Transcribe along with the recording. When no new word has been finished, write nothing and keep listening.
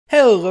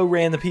Hello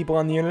random people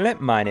on the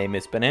internet, my name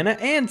is Banana,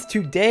 and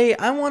today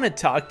I want to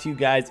talk to you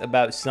guys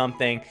about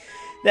something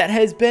that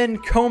has been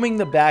combing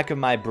the back of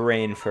my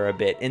brain for a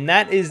bit, and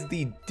that is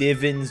the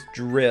Divan's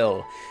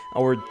drill,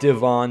 or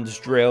Divan's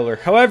drill, or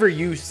however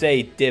you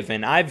say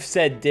Divan. I've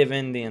said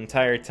Divan the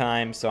entire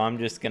time, so I'm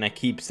just gonna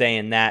keep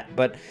saying that,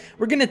 but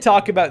we're gonna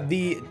talk about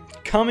the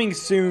coming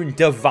soon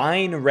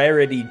divine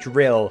rarity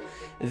drill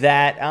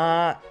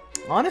that,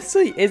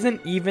 honestly isn't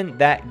even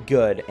that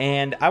good,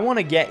 and I want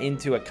to get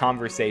into a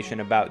conversation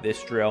about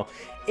this drill,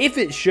 if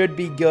it should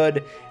be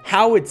good,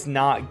 how it's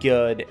not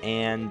good,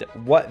 and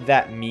what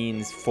that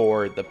means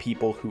for the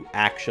people who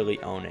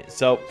actually own it.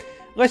 So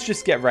let's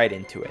just get right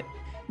into it.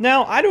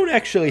 Now, I don't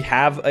actually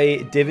have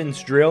a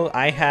Divan's drill,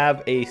 I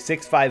have a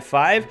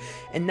 655,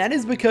 and that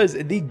is because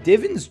the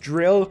Divan's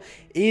drill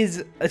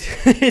is,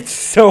 it's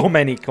so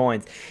many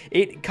coins.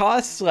 It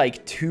costs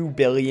like 2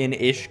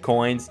 billion-ish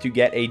coins to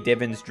get a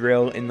Divan's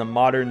drill in the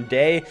modern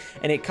day,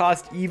 and it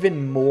cost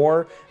even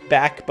more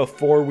back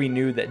before we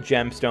knew that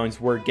gemstones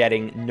were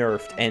getting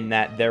nerfed and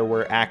that there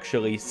were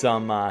actually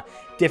some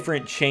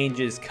different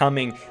changes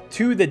coming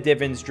to the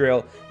Divan's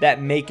drill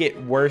that make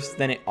it worse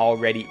than it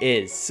already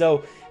is.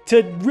 So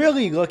to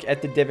really look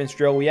at the Divan's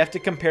drill, we have to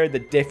compare the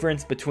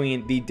difference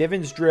between the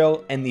Divan's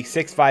drill and the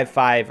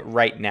 655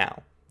 right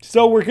now.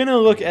 So we're going to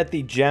look at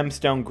the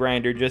gemstone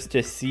grinder just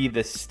to see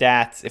the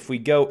stats. If we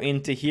go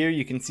into here,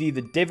 you can see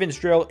the Divan's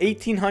drill,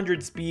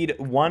 1800 speed,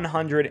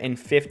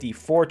 150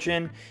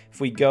 fortune.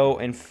 If we go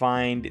and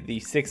find the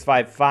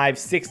 655,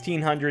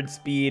 1600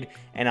 speed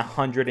and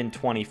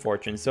 120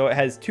 fortune. So it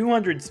has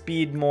 200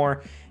 speed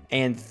more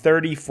and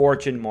 30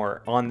 fortune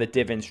more on the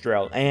Divan's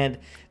drill. And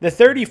the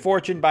 30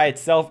 fortune by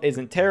itself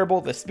isn't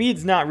terrible. The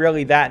speed's not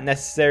really that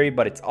necessary,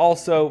 but it's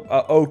also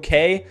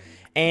okay.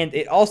 And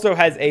it also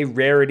has a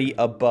rarity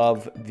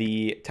above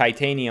the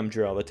titanium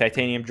drill. The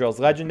titanium drill is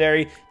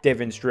legendary,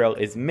 Divan's drill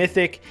is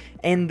mythic,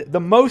 and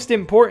the most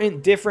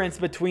important difference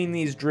between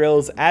these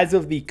drills as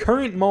of the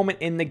current moment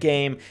in the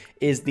game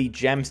is the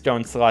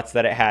gemstone slots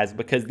that it has,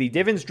 because the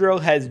Divan's drill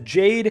has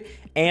jade,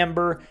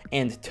 amber,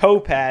 and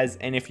topaz,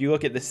 and if you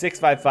look at the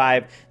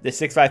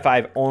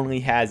 655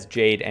 only has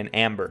jade and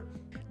amber.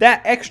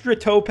 That extra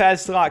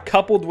topaz slot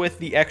coupled with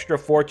the extra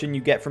fortune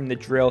you get from the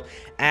drill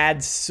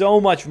adds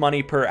so much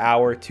money per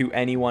hour to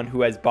anyone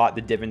who has bought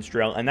the Divan's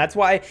drill, and that's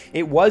why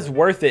it was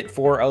worth it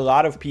for a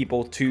lot of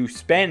people to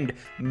spend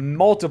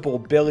multiple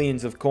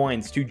billions of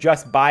coins to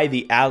just buy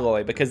the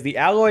alloy, because the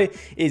alloy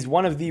is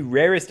one of the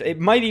rarest, it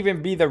might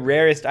even be the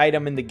rarest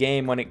item in the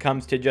game when it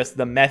comes to just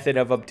the method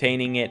of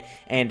obtaining it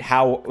and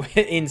how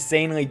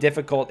insanely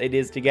difficult it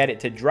is to get it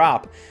to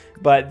drop.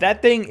 But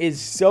that thing is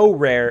so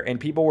rare, and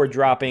people were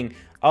dropping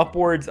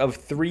upwards of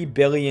 3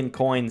 billion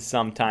coins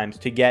sometimes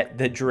to get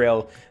the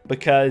drill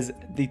because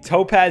the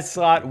topaz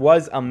slot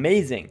was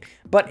amazing.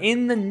 But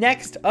in the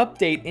next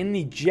update, in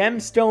the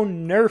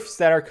gemstone nerfs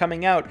that are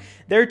coming out,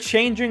 they're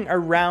changing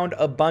around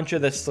a bunch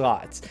of the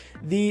slots.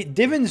 The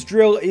Divan's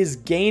drill is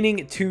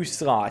gaining 2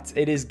 slots.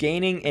 It is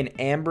gaining an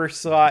amber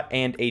slot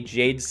and a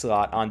jade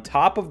slot on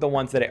top of the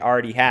ones that it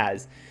already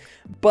has.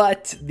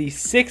 But the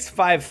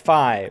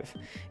 655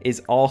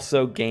 is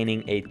also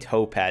gaining a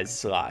topaz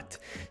slot.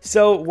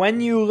 So when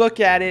you look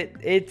at it,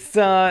 it's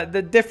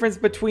the difference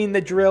between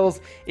the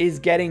drills is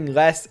getting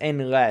less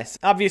and less.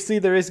 Obviously,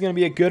 there is going to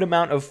be a good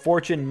amount of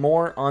fortune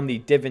more on the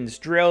Divan's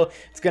drill.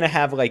 It's going to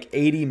have like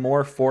 80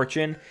 more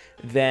fortune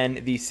than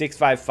the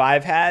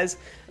 655 has,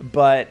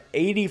 but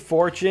 80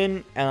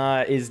 fortune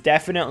is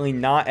definitely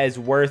not as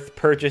worth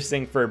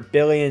purchasing for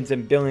billions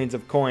and billions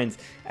of coins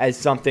as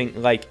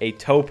something like a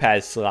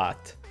topaz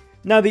slot.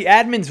 Now, the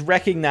admins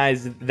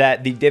recognized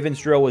that the Divan's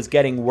drill was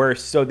getting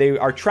worse, so they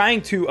are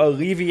trying to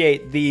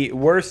alleviate the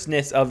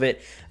worseness of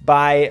it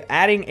by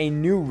adding a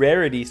new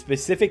rarity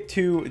specific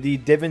to the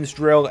Divan's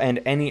drill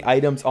and any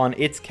items on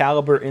its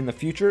caliber in the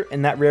future,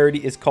 and that rarity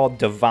is called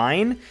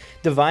Divine.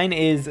 Divine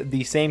is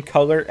the same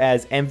color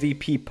as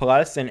MVP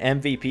Plus and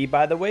MVP,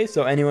 by the way,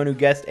 so anyone who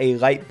guessed a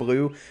light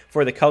blue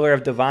for the color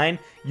of Divine,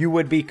 you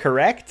would be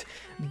correct.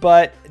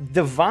 But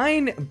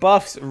Divine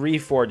buffs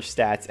Reforge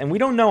stats, and we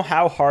don't know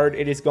how hard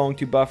it is going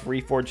to buff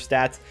Reforge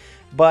stats,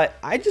 but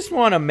I just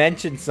want to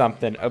mention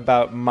something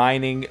about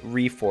mining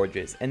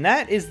Reforges, and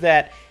that is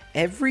that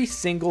every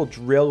single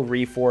drill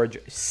Reforge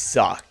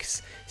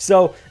sucks.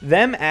 So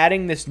them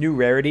adding this new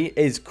rarity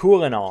is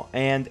cool and all,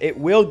 and it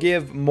will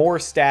give more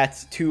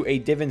stats to a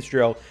Divan's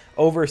drill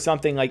over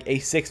something like a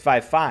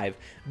 655,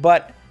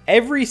 but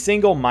every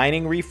single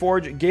mining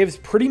reforge gives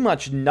pretty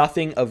much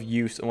nothing of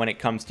use when it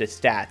comes to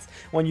stats.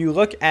 When you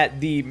look at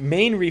the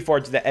main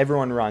reforge that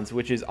everyone runs,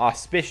 which is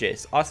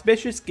Auspicious,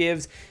 Auspicious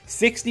gives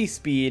 60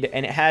 speed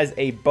and it has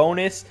a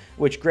bonus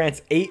which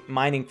grants 8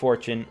 mining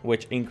fortune,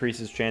 which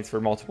increases chance for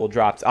multiple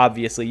drops.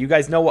 Obviously, you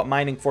guys know what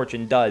mining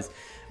fortune does.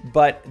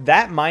 but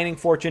that mining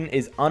fortune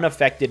is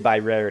unaffected by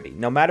rarity.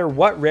 No matter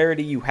what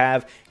rarity you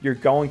have, you're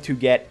going to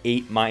get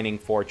 8 mining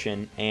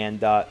fortune, and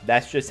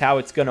that's just how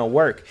it's going to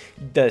work.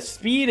 The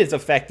speed is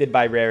affected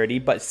by rarity,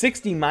 but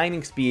 60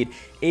 mining speed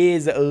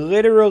is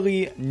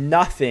literally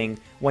nothing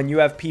when you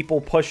have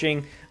people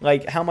pushing.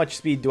 Like, how much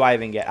speed do I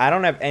even get? I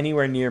don't have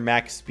anywhere near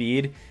max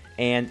speed.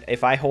 And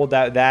if I hold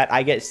out that,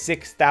 I get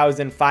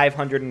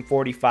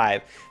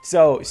 6,545.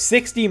 So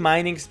 60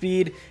 mining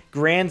speed,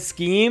 grand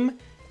scheme,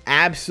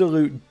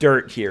 absolute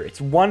dirt here.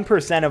 It's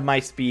 1% of my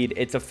speed.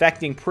 It's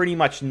affecting pretty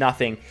much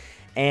nothing.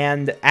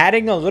 And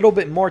adding a little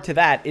bit more to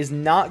that is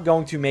not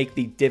going to make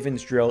the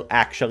Divan's drill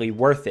actually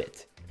worth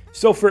it.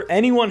 So for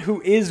anyone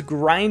who is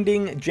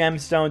grinding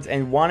gemstones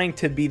and wanting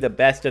to be the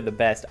best of the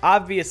best,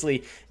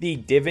 obviously the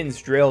Divan's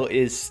drill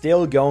is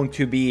still going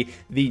to be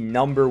the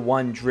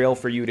 #1 drill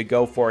for you to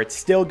go for. It's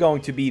still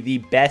going to be the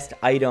best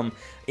item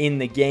in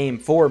the game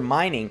for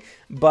mining,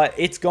 but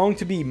it's going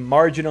to be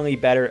marginally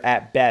better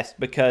at best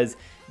because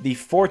the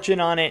fortune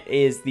on it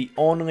is the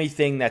only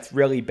thing that's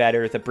really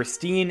better. The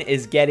pristine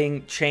is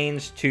getting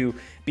changed to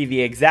be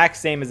the exact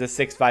same as a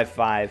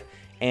 655.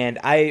 And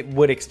I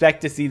would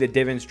expect to see the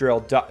Divan's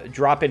drill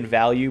drop in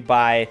value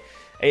by,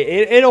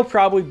 it'll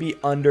probably be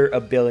under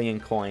 1 billion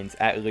coins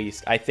at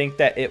least. I think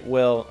that it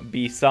will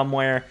be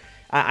somewhere.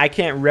 I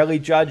can't really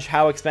judge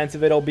how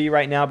expensive it'll be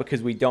right now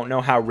because we don't know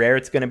how rare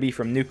it's going to be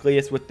from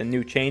Nucleus with the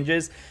new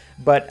changes.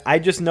 But I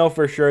just know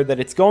for sure that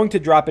it's going to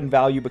drop in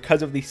value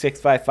because of the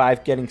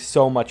 655 getting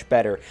so much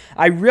better.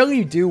 I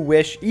really do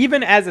wish,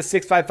 even as a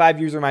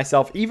 655 user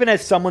myself, even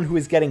as someone who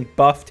is getting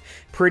buffed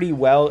pretty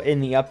well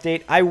in the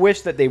update, I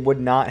wish that they would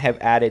not have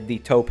added the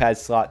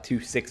Topaz slot to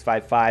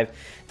 655.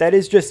 That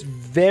is just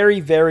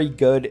very, very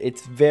good.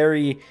 It's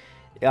very...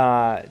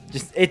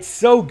 it's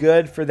so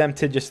good for them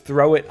to just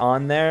throw it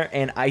on there,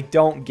 and I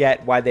don't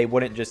get why they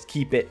wouldn't just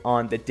keep it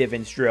on the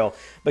Divan's drill,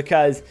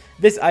 because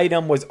this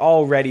item was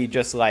already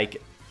just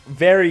like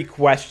very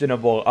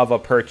questionable of a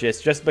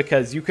purchase just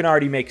because you can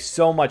already make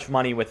so much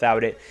money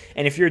without it.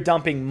 And if you're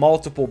dumping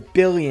multiple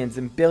billions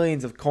and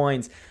billions of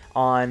coins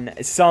on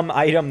some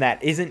item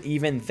that isn't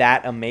even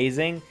that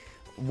amazing,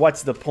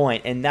 what's the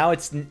point? And now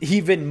it's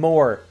even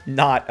more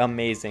not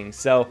amazing.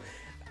 So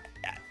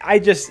I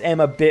just am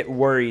a bit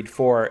worried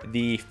for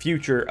the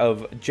future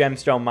of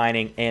gemstone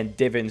mining and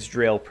Divan's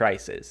drill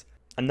prices.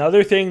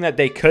 Another thing that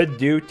they could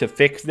do to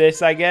fix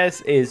this, I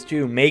guess, is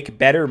to make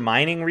better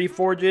mining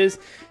reforges.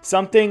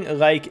 Something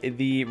like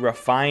the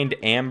refined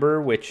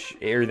amber,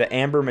 or the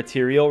amber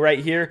material right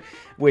here,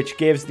 which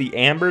gives the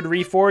ambered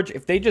reforge.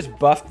 If they just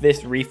buffed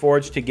this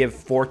reforge to give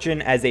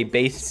fortune as a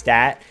base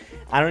stat,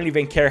 I don't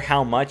even care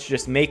how much,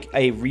 just make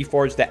a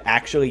reforge that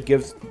actually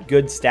gives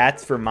good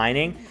stats for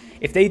mining.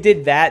 If they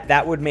did that,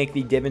 that would make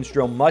the Divan's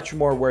drill much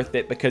more worth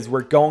it because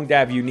we're going to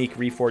have unique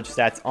reforge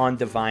stats on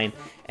Divine,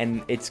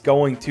 and it's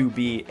going to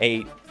be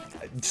a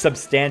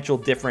substantial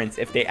difference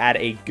if they add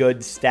a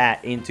good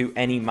stat into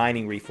any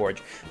mining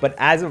reforge. But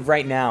as of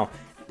right now,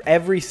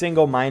 every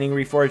single mining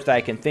reforge that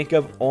I can think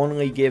of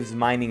only gives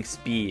mining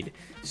speed.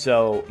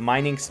 So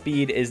mining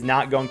speed is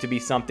not going to be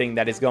something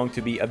that is going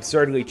to be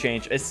absurdly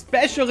changed,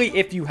 especially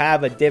if you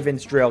have a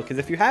Divan's drill. Because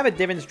if you have a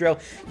Divan's drill,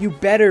 you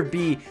better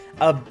be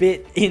a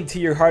bit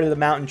into your heart of the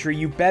mountain tree.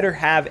 You better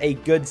have a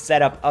good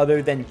setup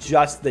other than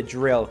just the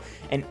drill.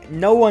 And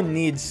no one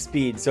needs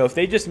speed. So if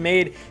they just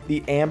made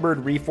the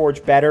ambered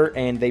reforge better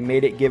and they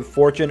made it give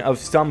fortune of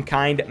some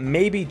kind,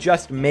 maybe,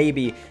 just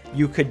maybe,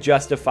 you could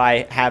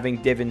justify having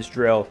Divan's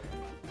drill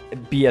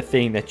be a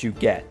thing that you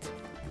get.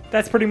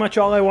 That's pretty much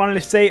all I wanted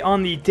to say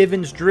on the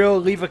Divan's drill.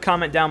 Leave a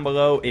comment down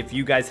below if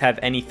you guys have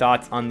any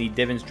thoughts on the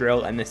Divan's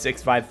drill and the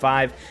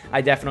 655.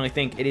 I definitely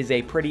think it is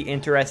a pretty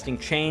interesting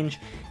change,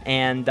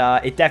 and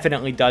it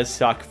definitely does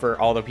suck for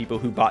all the people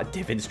who bought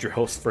Divan's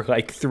drills for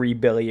like 3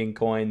 billion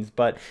coins,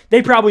 but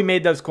they probably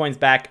made those coins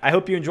back. I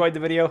hope you enjoyed the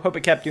video, hope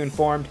it kept you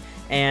informed,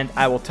 and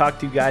I will talk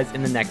to you guys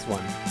in the next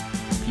one.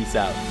 Peace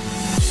out.